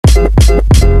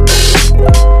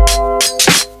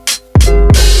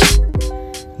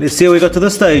Let's see how we got to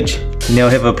this stage. We now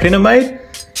have a plenum made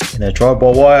and a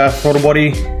drive-by-wire throttle body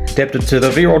adapted to the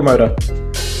vrod motor.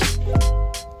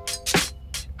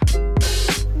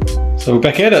 So we're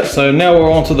back at it. So now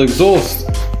we're on to the exhaust.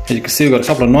 As you can see, we've got a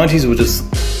couple of 90s. We'll just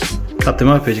cut them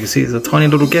up. As you can see, there's a tiny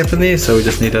little gap in there, so we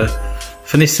just need to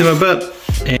finesse them a bit.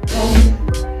 And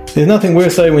there's nothing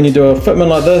worse though when you do a fitment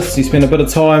like this. You spend a bit of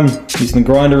time using the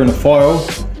grinder and a file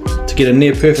to get a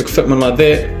near perfect fitment like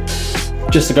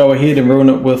that, just to go ahead and ruin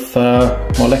it with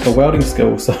my lack of welding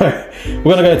skills. So we're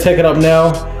going to go tack it up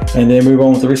now and then move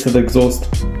on with the rest of the exhaust.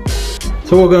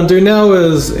 So what we're going to do now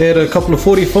is add a couple of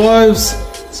 45s.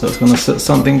 So it's going to sit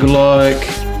something like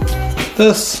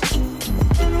this,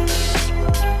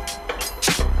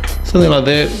 something like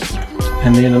that,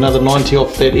 and then another 90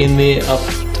 off that end there up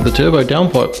to the turbo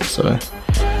downpipe. So let's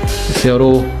see how it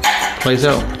all plays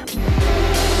out.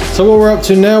 So what we're up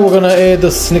to now, we're going to add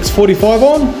this next 45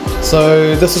 on.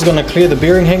 So this is going to clear the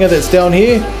bearing hanger that's down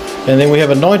here, and then we have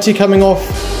a 90 coming off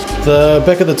the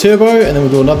back of the turbo, and then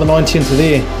we'll do another 90 into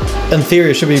there. In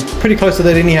theory it should be pretty close to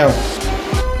that anyhow.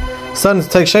 Starting to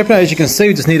take shape now. As you can see,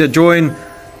 we just need to join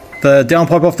the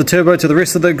downpipe off the turbo to the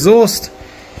rest of the exhaust.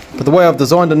 But the way I've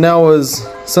designed it now is,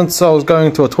 since I was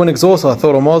going to a twin exhaust, I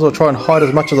thought I might as well try and hide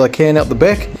as much as I can out the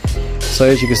back. So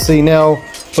as you can see now,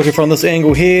 looking from this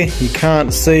angle here, you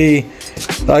can't see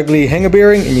the ugly hanger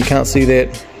bearing, and you can't see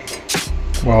that,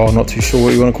 well, I'm not too sure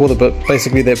what you want to call it, but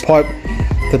basically that pipe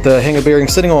that the hanger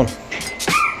bearing's sitting on.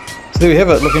 So there we have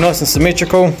it, looking nice and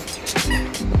symmetrical.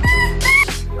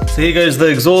 So here goes the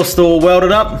exhaust all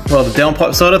welded up, well, the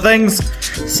downpipe side of things.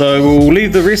 So we'll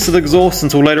leave the rest of the exhaust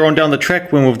until later on down the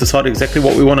track when we've decided exactly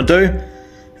what we want to do.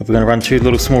 If we're going to run two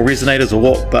little small resonators or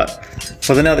what, but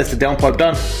for the now that's the downpipe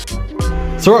done.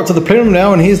 So we're up to the plenum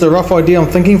now, and here's the rough idea I'm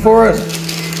thinking for it.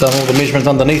 Done all the measurements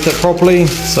underneath it properly,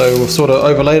 so we've sort of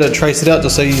overlaid it, traced it out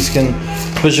just so you can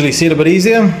visually see it a bit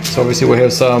easier. So obviously we'll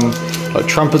have some like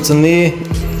trumpets in there,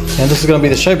 and this is going to be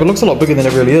the shape. It looks a lot bigger than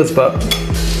it really is, but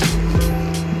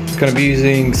going to be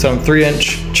using some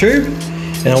 3-inch tube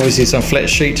and obviously some flat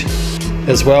sheet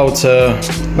as well to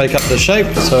make up the shape.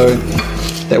 So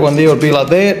that one there would be like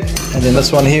that, and then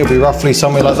this one here will be roughly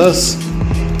somewhere like this.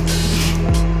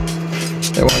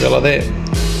 That one will go like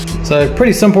that. So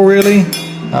pretty simple really.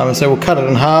 So we'll cut it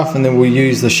in half, and then we'll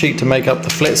use the sheet to make up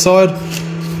the flat side.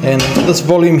 And this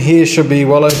volume here should be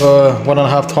well over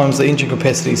 1.5 times the engine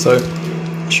capacity, so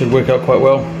it should work out quite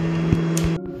well.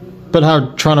 Bit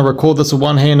hard trying to record this with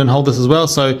one hand and hold this as well.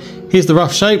 So here's the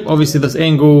rough shape. Obviously this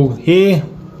angle here,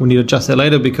 we'll need to adjust that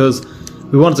later because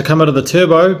we want it to come out of the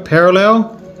turbo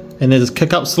parallel and then just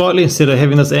kick up slightly instead of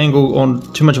having this angle on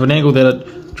too much of an angle that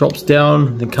it drops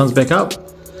down then comes back up.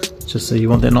 Just so you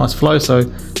want that nice flow. So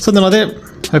something like that.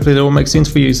 Hopefully that all makes sense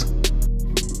for you.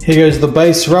 Here goes the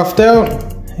base roughed out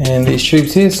and these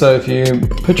tubes here. So if you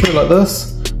picture it like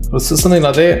this, it'll sit something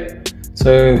like that.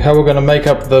 So how we're going to make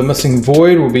up the missing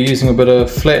void, we'll be using a bit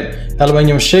of flat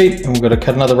aluminium sheet, and we're going to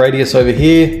cut another radius over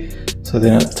here, so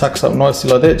then it tucks up nicely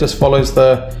like that, just follows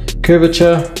the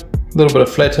curvature, a little bit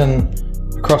of flatten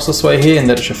across this way here, and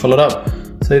that should fill it up.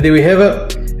 So there we have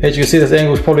it. As you can see, this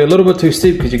angle is probably a little bit too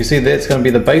steep because you can see that's going to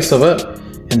be the base of it,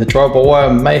 and the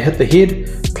drive-by-wire may hit the head.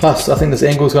 Plus I think this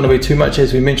angle is going to be too much.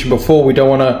 As we mentioned before, we don't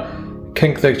want to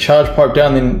kink the charge pipe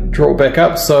down then draw it back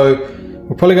up, so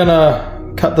we're probably going to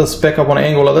cut this back up on an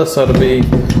angle like this, so it'll be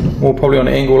more probably on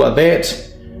an angle like that,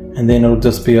 and then it'll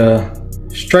just be a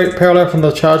straight parallel from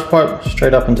the charge pipe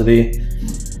straight up into there.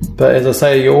 But as I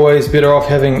say, you're always better off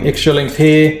having extra length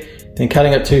here than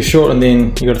cutting it too short and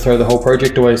then you got to throw the whole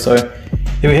project away. So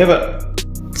here we have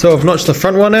it. So I've notched the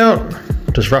front one out,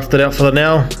 just roughed it out for the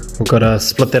now. We've got to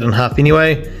split that in half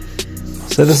anyway.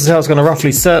 So this is how it's going to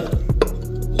roughly sit,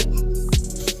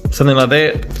 something like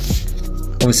that.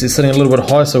 Obviously it's sitting a little bit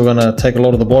high, so we're going to take a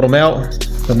lot of the bottom out,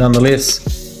 but nonetheless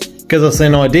gives us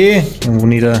an idea, and we'll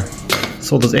need to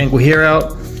sort this angle here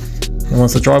out. And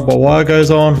once the drive-by-wire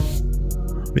goes on,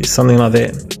 it'll be something like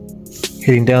that,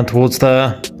 heading down towards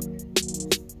the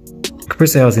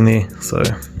compressor housing there. So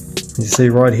as you see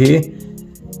right here,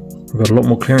 we've got a lot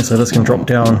more clearance, so this can drop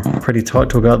down pretty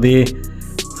tight to about there.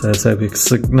 So it's a big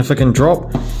significant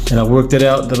drop, and I've worked it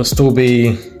out that it'll still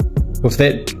be, with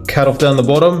that cut off down the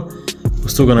bottom, we're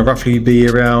still going to roughly be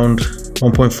around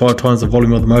 1.5 times the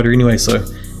volume of the motor anyway, so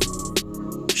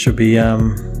should be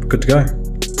good to go.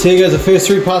 So here goes the first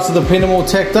 3 parts of the plenum all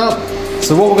tacked up.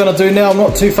 So what we're going to do now, I'm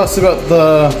not too fussed about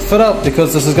the fit up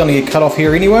because this is going to get cut off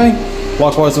here anyway.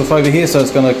 Likewise with over here, so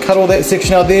it's going to cut all that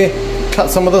section out there, cut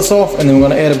some of this off, and then we're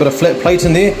going to add a bit of flat plate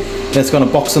in there. That's going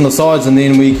to box in the sides, and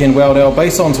then we can weld our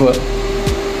base onto it.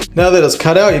 Now that it's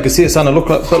cut out, you can see it's starting to look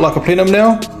a bit like a plenum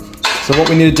now. So what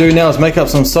we need to do now is make up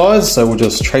some size. So we'll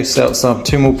just trace out some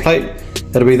 2mm plate.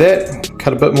 That'll be that.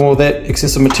 Cut a bit more of that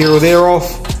excessive material there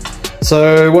off.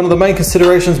 So one of the main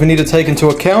considerations we need to take into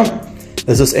account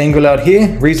is this angle out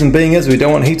here. Reason being is we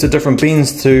don't want heaps of different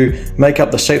bends to make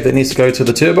up the shape that needs to go to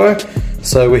the turbo.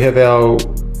 So we have our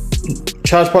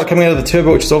charge pipe coming out of the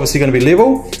turbo, which is obviously going to be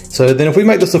level. So then if we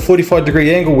make this a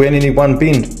 45-degree angle, we only need one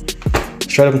bend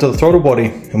straight up into the throttle body.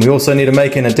 And we also need to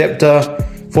make an adapter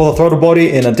for the throttle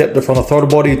body and adapter from the throttle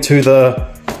body to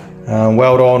the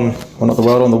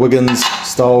the Wiggins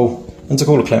style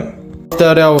intercooler clamp. Left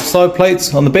out our side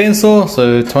plates on the bandsaw,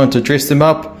 so time to dress them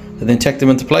up and then tack them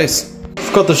into place.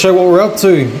 Forgot to show what we're up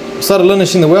to. Started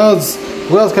linishing the welds.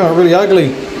 The welds came out really ugly.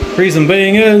 Reason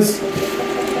being is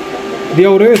the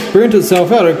old earth burnt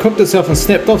itself out. It cooked itself and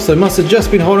snapped off, so it must have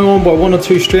just been holding on by 1 or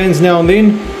 2 strands now and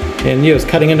then. And yeah, it was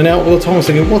cutting in and out all the time. I was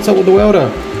thinking, what's up with the welder?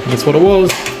 And that's what it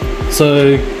was.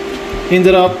 So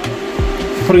ended up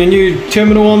putting a new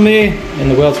terminal on there, and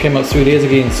the welds came up through theirs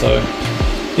again. So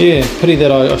yeah, pity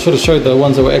that I should have showed the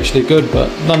ones that were actually good, but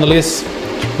nonetheless,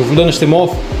 we've linished them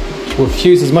off. We've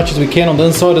fused as much as we can on the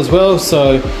inside as well,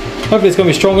 so hopefully it's going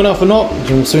to be strong enough or not, and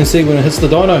we'll soon see when it hits the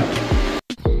dyno.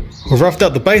 We've roughed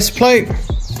out the base plate,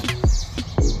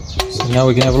 so now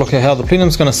we can have a look at how the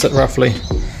plenum's going to sit roughly.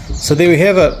 So there we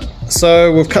have it.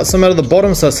 So we've cut some out of the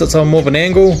bottom so it sits on more of an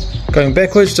angle going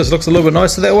backwards, just looks a little bit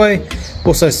nicer that way.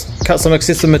 Also cut some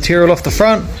excessive material off the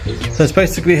front, so that's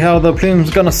basically how the plenum's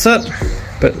going to sit,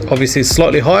 but obviously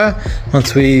slightly higher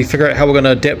once we figure out how we're going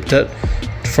to adapt it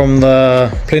from the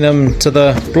plenum to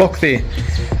the block there.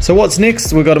 So what's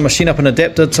next? We've got to machine up an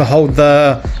adapter to hold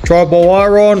the drive-by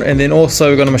wire on, and then also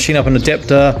we're going to machine up an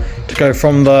adapter to go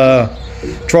from the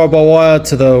drive-by wire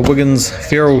to the Wiggins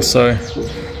ferrule. So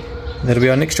that'll be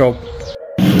our next job.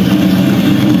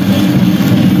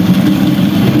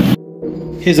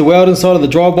 Here's the weld inside of the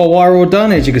drive-by wire all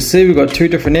done. As you can see, we've got 2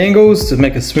 different angles to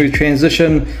make a smooth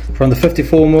transition from the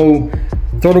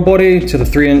 54mm throttle body to the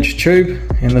 3-inch tube,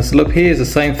 and this lip here is the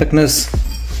same thickness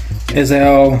as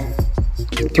our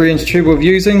 3-inch tube we're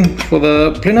using for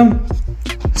the plenum.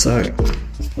 So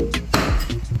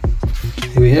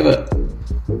here we have it.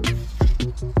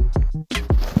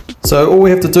 So all we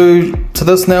have to do to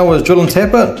this now is drill and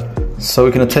tap it so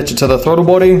we can attach it to the throttle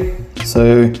body.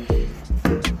 So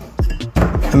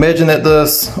imagine that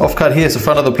this offcut here is the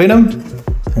front of the plenum.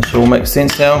 It should all make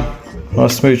sense now.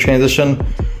 Nice smooth transition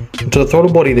into the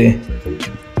throttle body there.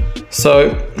 So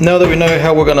now that we know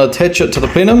how we're going to attach it to the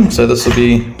plenum, so this will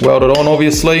be welded on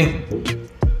obviously,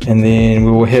 and then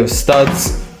we will have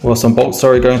studs or some bolts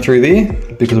going through there,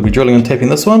 because we'll be drilling and tapping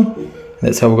this one, and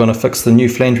that's how we're going to fix the new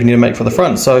flange we need to make for the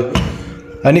front. So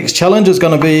our next challenge is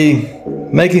going to be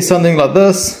making something like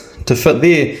this to fit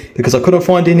there, because I couldn't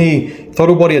find any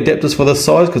throttle body adapters for this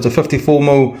size, because the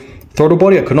 54mm throttle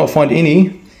body, I could not find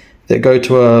any that go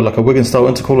to like a Wiggins style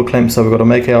intercooler clamp. So we've got to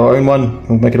make our own one.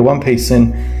 We'll make it a one piece,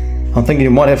 and I'm thinking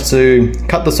you might have to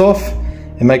cut this off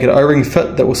and make it an O-ring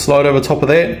fit that will slide over top of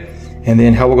that, and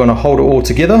then how we're going to hold it all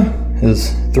together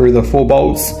is through the 4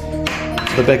 bolts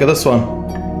to the back of this one.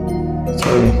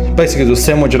 So basically just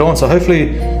sandwich it on, so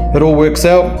hopefully it all works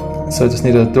out. So just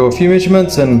need to do a few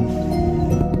measurements and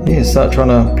yeah, start trying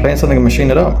to plan something and machine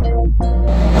it up.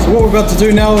 So what we're about to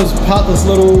do now is part this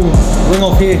little ring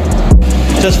off here.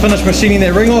 Just finished machining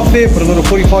that ring off there, put a little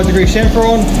 45-degree chamfer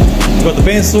on. We've got the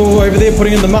bandsaw over there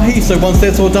putting in the mahi, so once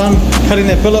that's all done, cutting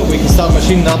that billet, we can start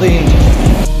machining the other end.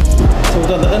 So we've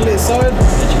done the inlet side,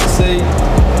 as you can see,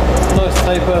 nice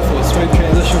taper for a smooth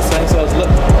transition, same size lip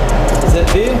as that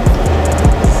there.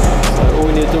 So all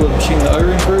we need to do is machine the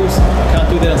O-ring grooves. I can't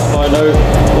do that until I know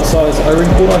what size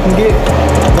O-ring cord I can get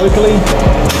locally.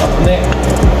 Up from that,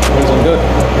 everything's on good.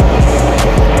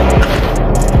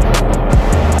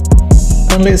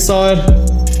 Inlet side.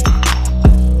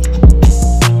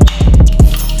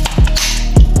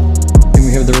 Then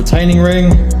we have the retaining ring.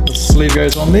 The sleeve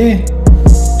goes on there.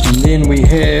 And then we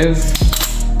have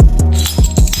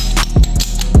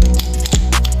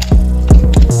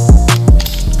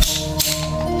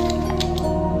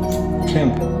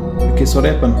clamp. But guess what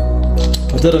happened?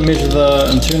 I didn't measure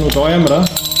the internal diameter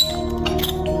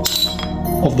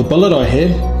of the billet I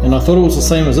had, and I thought it was the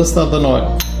same as this the other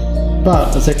night.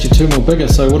 But it's actually 2 more bigger,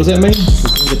 so what does that mean? We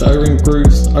couldn't get the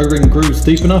O-ring grooves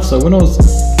deep enough, so when I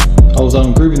was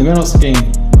grooving them out, I was thinking,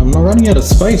 I'm not running out of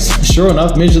space. Sure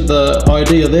enough, measured the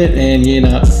ID of that, and yeah,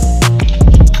 nah,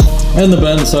 in the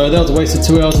bin, so that was a waste of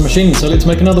 2 hours of machining, so let's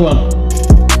make another one.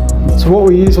 So what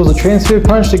we used was a transfer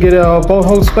punch to get our bolt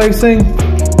hole spacing,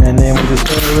 and then we just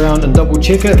go around and double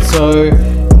check it, so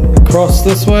across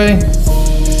this way,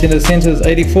 center to center is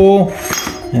 84,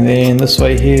 and then this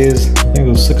way here is, I think it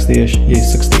was 60ish, yeah,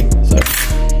 60. So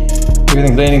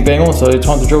everything's landing bang on, so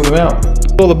time to drill them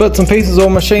out. All the bits and pieces all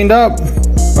machined up,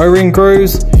 O-ring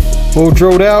grooves all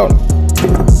drilled out,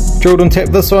 drilled and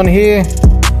tapped this one here. I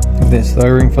think that's the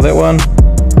O-ring for that one.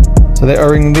 So that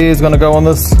O-ring there is going to go on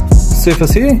this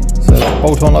surface here, so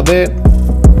bolt on like that.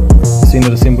 I've seen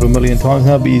it assembled a million times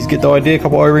now, but you get the idea. A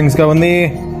couple O-rings go in there,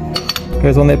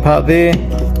 goes on that part there.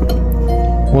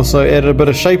 Also added a bit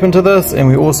of shape into this, and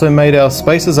we also made our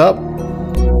spacers up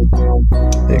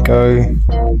that go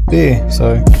there,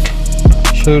 so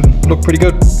should look pretty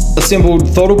good. Assembled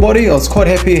throttle body. I was quite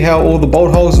happy how all the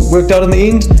bolt holes worked out in the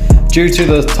end, due to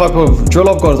the type of drill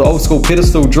I've got is an old school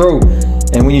pedestal drill,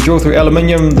 and when you drill through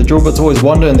aluminium the drill bits always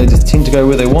wander and they just tend to go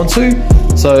where they want to.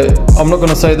 So I'm not going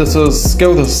to say this was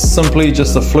skill, this is simply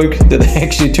just a fluke that they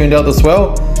actually turned out this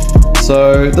well.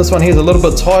 So this one here is a little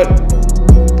bit tight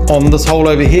on this hole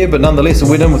over here, but nonetheless it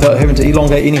went in without having to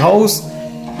elongate any holes.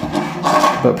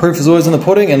 But proof is always in the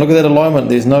pudding, and look at that alignment,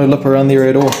 there's no lip around there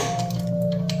at all.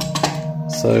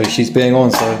 So she's bang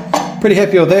on, so pretty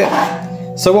happy with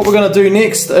that. So what we're going to do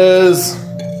next is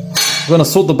we're going to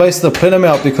sort the base of the plenum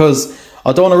out, because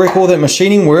I don't want to wreck all that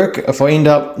machining work if I end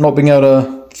up not being able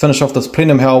to finish off this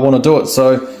plenum how I want to do it.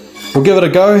 So we'll give it a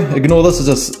go. Ignore this, is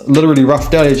just literally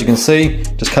roughed out as you can see,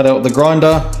 just cut out the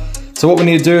grinder. So what we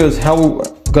need to do is how we're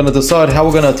going to decide how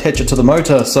we're going to attach it to the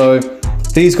motor. So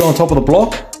these go on top of the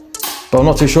block, but I'm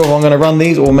not too sure if I'm going to run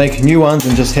these or make new ones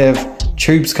and just have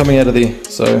tubes coming out of there.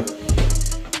 So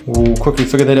we'll quickly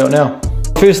figure that out now.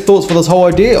 First thoughts for this whole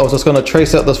idea, I was just going to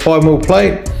trace out this 5mm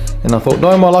plate, and I thought,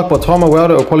 no, my luck, by the time I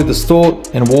weld it, it'll probably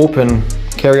distort and warp and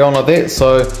carry on like that.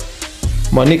 So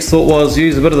my next thought was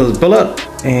use a bit of this billet,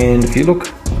 and if you look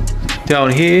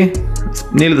down here, it's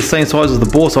nearly the same size as the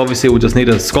bore, so obviously we'll just need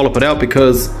to scallop it out,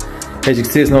 because as you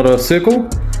can see it's not a circle,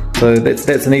 so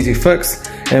that's an easy fix.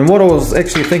 And what I was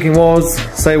actually thinking was,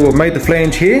 say we've made the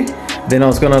flange here, then I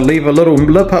was going to leave a little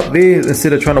lip up there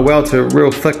instead of trying to weld to a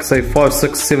real thick, say 5,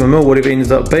 6, 7mm, whatever it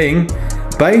ends up being,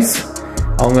 base.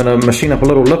 I'm going to machine up a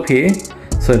little lip here,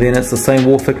 so then it's the same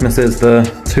wall thickness as the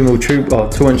 2mm tube, or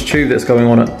 2-inch tube that's going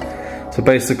on it. So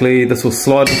basically this will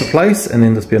slide into place and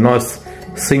then just be a nice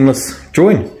seamless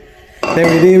join.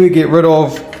 Then there we get rid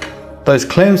of those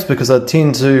clamps, because they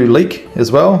tend to leak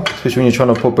as well, especially when you're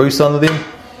trying to put boost under them.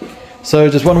 So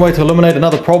just one way to eliminate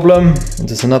another problem, and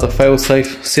just another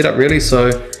fail-safe setup really. So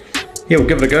yeah, we'll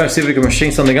give it a go, see if we can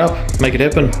machine something up, make it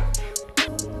happen.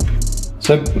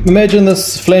 So imagine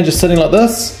this flange is sitting like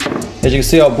this. As you can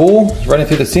see, our bore is running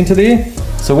through the center there.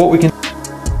 So what we can,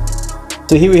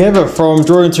 so here we have it from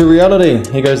drawing to reality.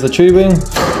 Here goes the tubing.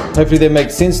 Hopefully that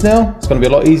makes sense now. It's going to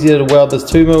be a lot easier to weld this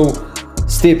 2mm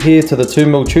step here to the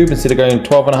 2mm tube instead of going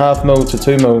 12.5mm to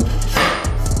 2mm.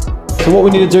 So what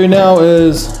we need to do now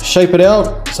is shape it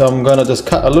out. So I'm going to just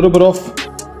cut a little bit off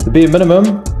the bare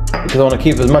minimum, because I want to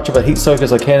keep as much of a heat soak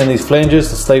as I can in these flanges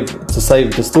to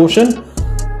save distortion.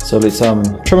 So let's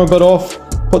trim a bit off,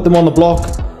 put them on the block,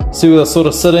 see where they're sort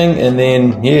of sitting, and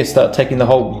then yeah, start taking the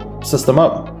whole system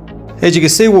up. As you can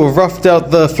see, we've roughed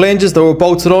out the flanges, they're all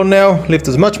bolted on now, left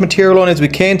as much material on as we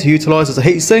can to utilize as a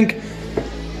heat sink.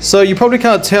 So you probably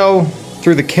can't tell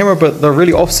through the camera, but they're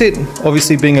really offset.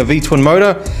 Obviously being a V-twin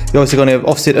motor, you're obviously going to have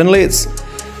offset inlets,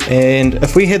 and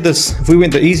if we had this, if we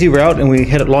went the easy route and we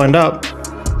had it lined up,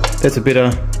 that's a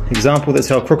better example. That's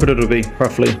how crooked it'll be,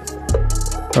 roughly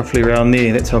around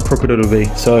there. That's how crooked it'll be.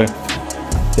 So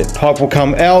that pipe will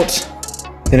come out,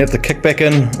 then have to kick back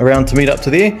in around to meet up to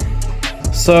there.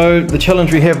 So the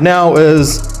challenge we have now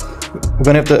is we're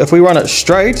going to have to, if we run it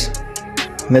straight,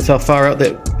 and that's how far out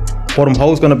that bottom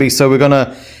hole is going to be, so we're going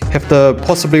to have to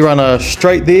possibly run a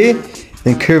straight there,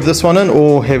 then curve this one in,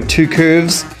 or have two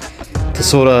curves to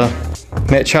sort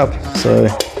of match up. So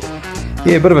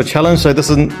yeah, a bit of a challenge. So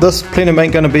this plenum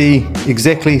ain't going to be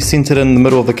exactly centered in the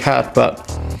middle of the cart, but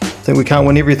I think we can't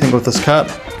win everything with this cart.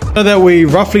 Now that we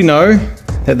roughly know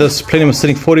that this plenum is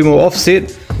sitting 40mm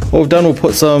offset, what we've done, we'll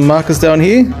put some markers down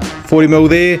here, 40mm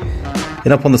there,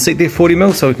 and up on the seat there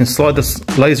 40mm, so we can slide this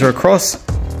laser across,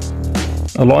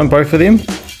 align both of them,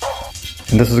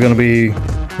 and this is going to be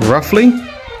roughly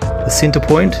the center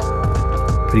point,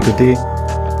 pretty good there,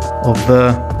 of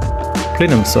the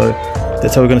plenum. So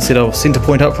that's how we're going to set our center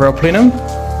point up for our plenum,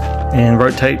 and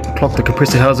rotate, clock the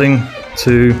compressor housing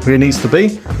to where it needs to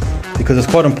be, because it's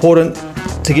quite important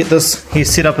to get this here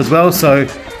set up as well. So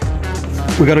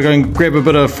we've got to go and grab a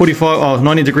bit of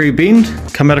 90 degree bend,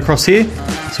 come out across here.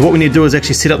 So what we need to do is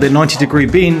actually set up that 90 degree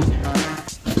bend.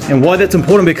 And why that's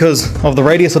important, because of the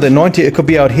radius of that 90, it could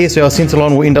be out here, so our center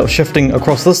line will end up shifting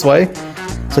across this way.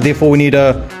 So therefore we need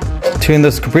to turn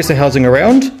this compressor housing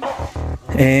around,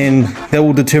 and that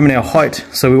will determine our height.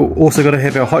 So we've also got to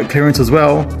have our height clearance as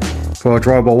well for our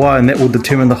drive-by-wire, and that will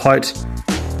determine the height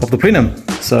of the plenum.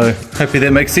 So hopefully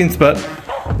that makes sense, but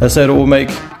I say it will make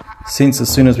sense as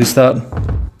soon as we start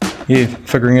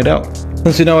figuring it out.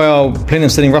 Since we know our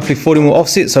plenum's sitting roughly 40mm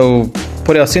offset, so we'll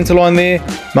put our center line there,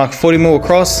 mark 40mm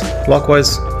across,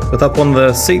 likewise with up on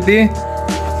the seat there.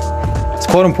 It's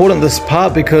quite important, this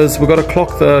part, because we've got to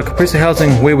clock the compressor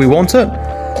housing where we want it,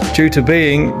 due to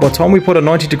being, by the time we put a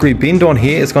 90-degree bend on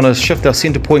here, it's going to shift our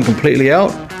center point completely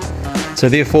out. So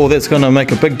therefore that's going to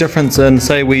make a big difference in,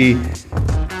 say we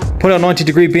put our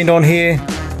 90-degree bend on here,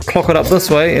 clock it up this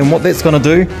way, and what that's going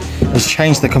to do is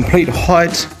change the complete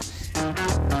height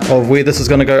of where this is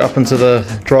going to go up into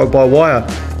the drive-by wire.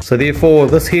 So therefore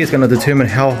this here is going to determine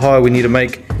how high we need to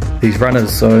make these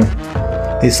runners. So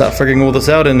let's start figuring all this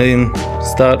out and then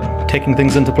start taking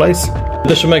things into place.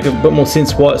 This should make a bit more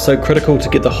sense why it's so critical to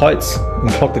get the heights and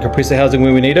clock the compressor housing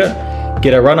where we need it,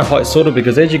 get our runner height sorted,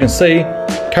 because as you can see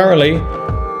currently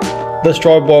this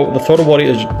drive-by, the throttle body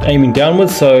is aiming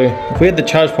downwards, so if we had the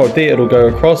charge pipe there, it'll go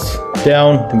across,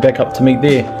 down, and back up to meet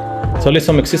there. So I left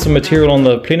some excessive material on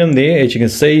the plenum there, as you can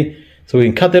see, so we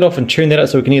can cut that off and tune that out,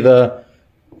 so we can either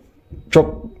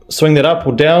swing that up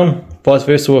or down, vice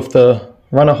versa with the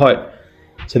runner height.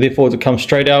 So therefore to come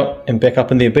straight out and back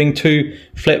up in there. Being two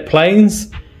flat planes,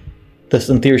 this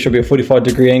in theory should be a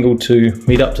 45-degree angle to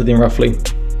meet up to them roughly.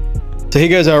 So here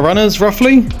goes our runners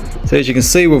roughly. So as you can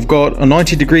see, we've got a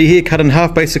 90-degree here cut in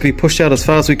half, basically pushed out as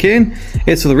far as we can.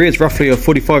 As for the rear, it's roughly a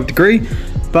 45-degree,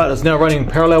 but it's now running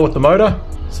parallel with the motor.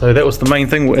 So that was the main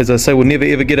thing. As I say, we'll never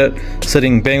ever get it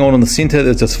sitting bang on in the center.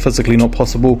 It's just physically not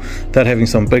possible without having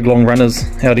some big long runners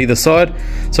out either side.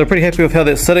 So pretty happy with how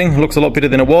that's sitting. It looks a lot better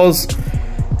than it was,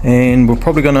 and we're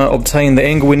probably going to obtain the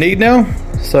angle we need now.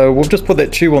 So we'll just put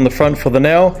that tube on the front for the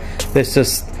now. That's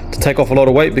just to take off a lot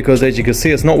of weight, because as you can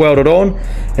see it's not welded on,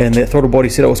 and that throttle body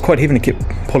setup was quite heavy and it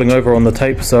kept pulling over on the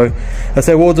tape. So I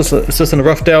say it's just in a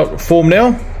roughed out form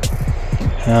now.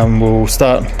 We'll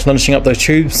start linishing up those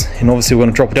tubes, and obviously we're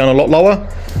going to drop it down a lot lower,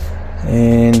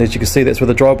 and as you can see that's where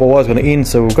the drive-by wire is going to end.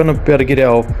 So we're going to be able to get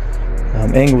our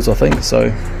angles, I think. So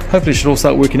hopefully it should all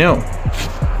start working out.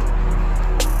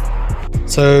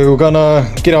 So we're going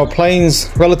to get our planes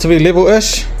relatively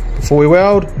level-ish before we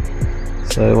weld.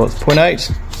 So what's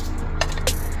 0.8,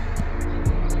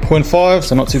 0.5,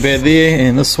 so not too bad there.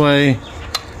 And this way,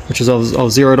 which is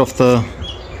I've zeroed off the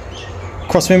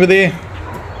cross member there,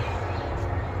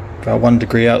 about 1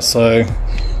 degree out. So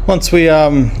once we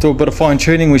do a bit of fine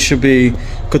tuning, we should be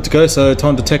good to go. So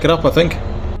time to tack it up, I think.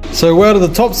 So welded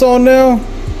the tops on now,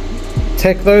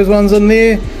 tack those ones in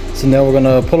there. So now we're going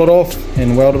to pull it off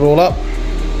and weld it all up.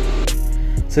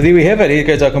 So there we have it. Here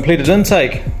goes our completed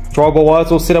intake. Drive-by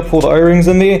wires all set up for the O-rings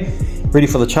in there, ready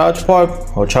for the charge pipe.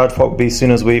 Well, charge pipe will be as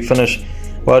soon as we finish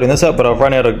welding this up, but I've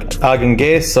run out of argon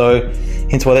gas, so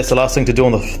hence why that's the last thing to do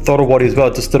on the throttle body as well.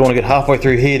 Just didn't want to get halfway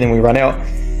through here, then we run out.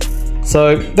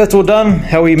 So that's all done.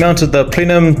 How we mounted the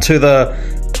plenum to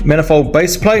the manifold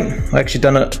base plate, I actually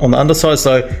done it on the underside.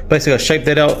 So basically I shaped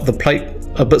that out, the plate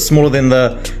a bit smaller than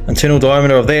the internal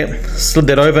diameter of that, slid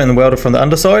that over and welded from the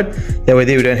underside. That way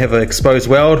there we don't have an exposed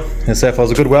weld. And so if I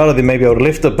was a good welder, then maybe I would have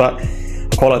left it, but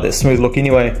I quite like that smooth look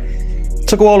anyway.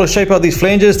 Took a while to shape out these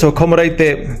flanges to accommodate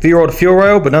that vrod fuel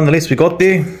rail, but nonetheless we got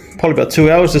there. Probably about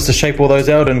 2 hours just to shape all those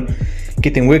out and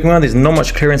get them working around. There's not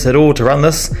much clearance at all to run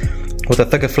this with the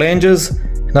thicker flanges.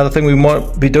 Another thing we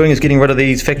might be doing is getting rid of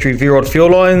these factory vrod fuel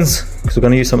lines, because we're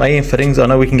going to use some AM fittings. I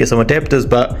know we can get some adapters,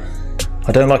 but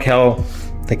I don't like how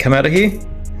they come out of here.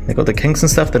 They've got the kinks and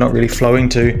stuff, they're not really flowing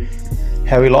to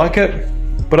how we like it.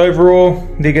 But overall,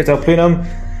 there goes our plenum.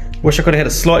 Wish I could have had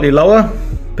it slightly lower,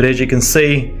 but as you can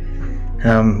see,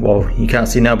 well, you can't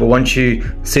see now, but once you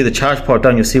see the charge pipe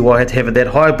done, you'll see why I had to have it that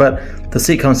high. But the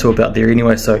seat comes to about there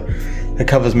anyway, so it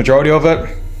covers majority of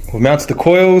it. We've mounted the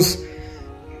coils,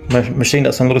 machined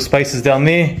up some little spaces down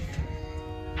there.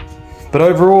 But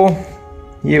overall,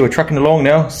 yeah, we're trucking along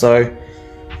now, so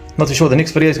not too sure what the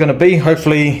next video is going to be.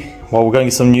 Hopefully, well, we're going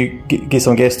to get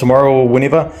some gas tomorrow or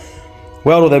whenever.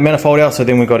 Weld all that manifold out, so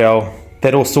then we've got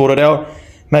that all sorted out.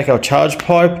 Make our charge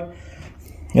pipe,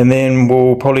 and then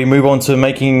we'll probably move on to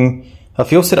making a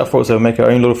fuel setup for it. So we'll make our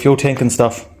own little fuel tank and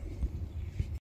stuff.